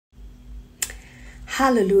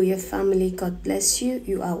Hallelujah, family. God bless you.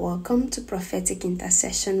 You are welcome to Prophetic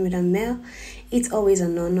Intercession with Amel. It's always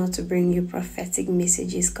an honor to bring you prophetic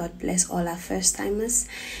messages. God bless all our first timers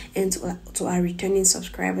and to our returning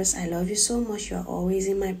subscribers. I love you so much. You are always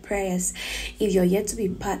in my prayers. If you're yet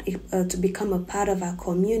to become a part of our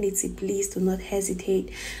community, please do not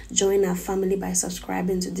hesitate. Join our family by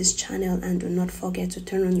subscribing to this channel, and do not forget to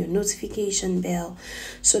turn on your notification bell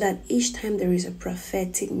so that each time there is a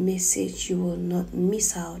prophetic message, you will not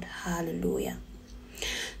miss out. Hallelujah.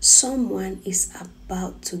 Someone is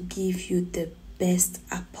about to give you the best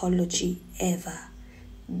apology ever.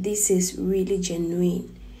 This is really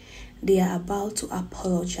genuine. They are about to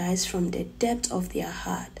apologize from the depth of their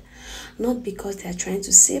heart, not because they are trying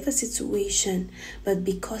to save a situation, but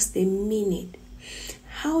because they mean it.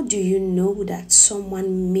 How do you know that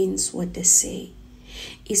someone means what they say?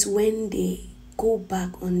 It's when they go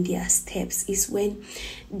back on their steps. It's when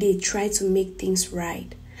they try to make things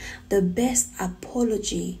right. The best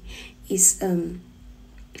apology is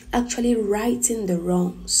actually righting the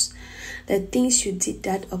wrongs. The things you did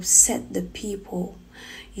that upset the people,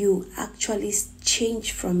 you actually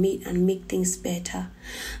change from it and make things better.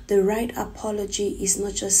 The right apology is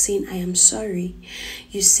not just saying I am sorry.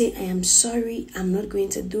 You say I am sorry, I'm not going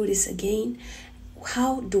to do this again.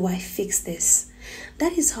 How do I fix this?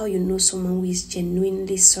 That is how you know someone who is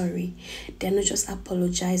genuinely sorry. They're not just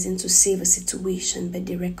apologizing to save a situation, but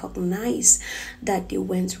they recognize that they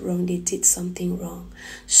went wrong, they did something wrong.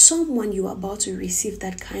 Someone you are about to receive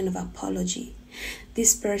that kind of apology.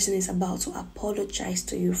 This person is about to apologize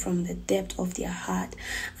to you from the depth of their heart,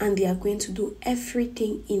 and they are going to do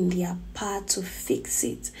everything in their part to fix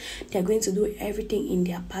it. They are going to do everything in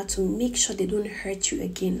their part to make sure they don't hurt you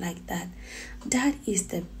again like that. That is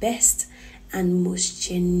the best and most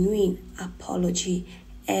genuine apology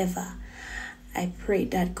ever. I pray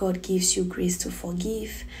that God gives you grace to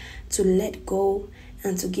forgive, to let go,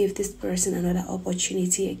 and to give this person another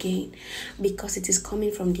opportunity again, because it is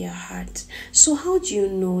coming from their heart. So how do you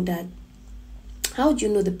know that? How do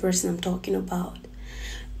you know the person I'm talking about?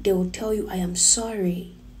 They will tell you, I am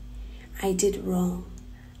sorry. I did wrong.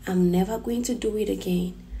 I'm never going to do it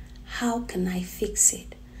again. How can I fix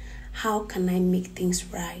it? How can I make things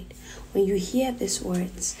right? When you hear these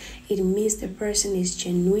words, it means the person is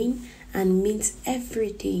genuine and means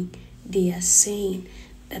everything they are saying.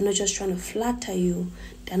 They're not just trying to flatter you.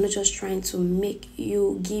 They're not just trying to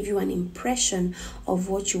give you an impression of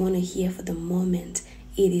what you want to hear for the moment.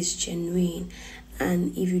 It is genuine.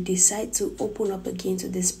 And if you decide to open up again to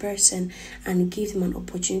this person and give them an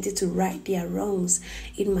opportunity to right their wrongs,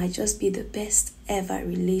 it might just be the best ever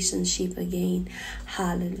relationship again.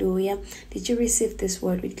 Hallelujah. Did you receive this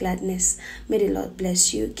word with gladness? May the Lord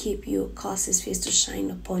bless you, keep you, cause his face to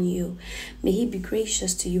shine upon you. May he be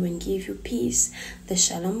gracious to you and give you peace. The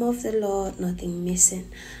shalom of the Lord, nothing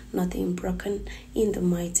missing, nothing broken, in the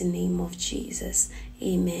mighty name of Jesus.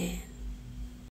 Amen.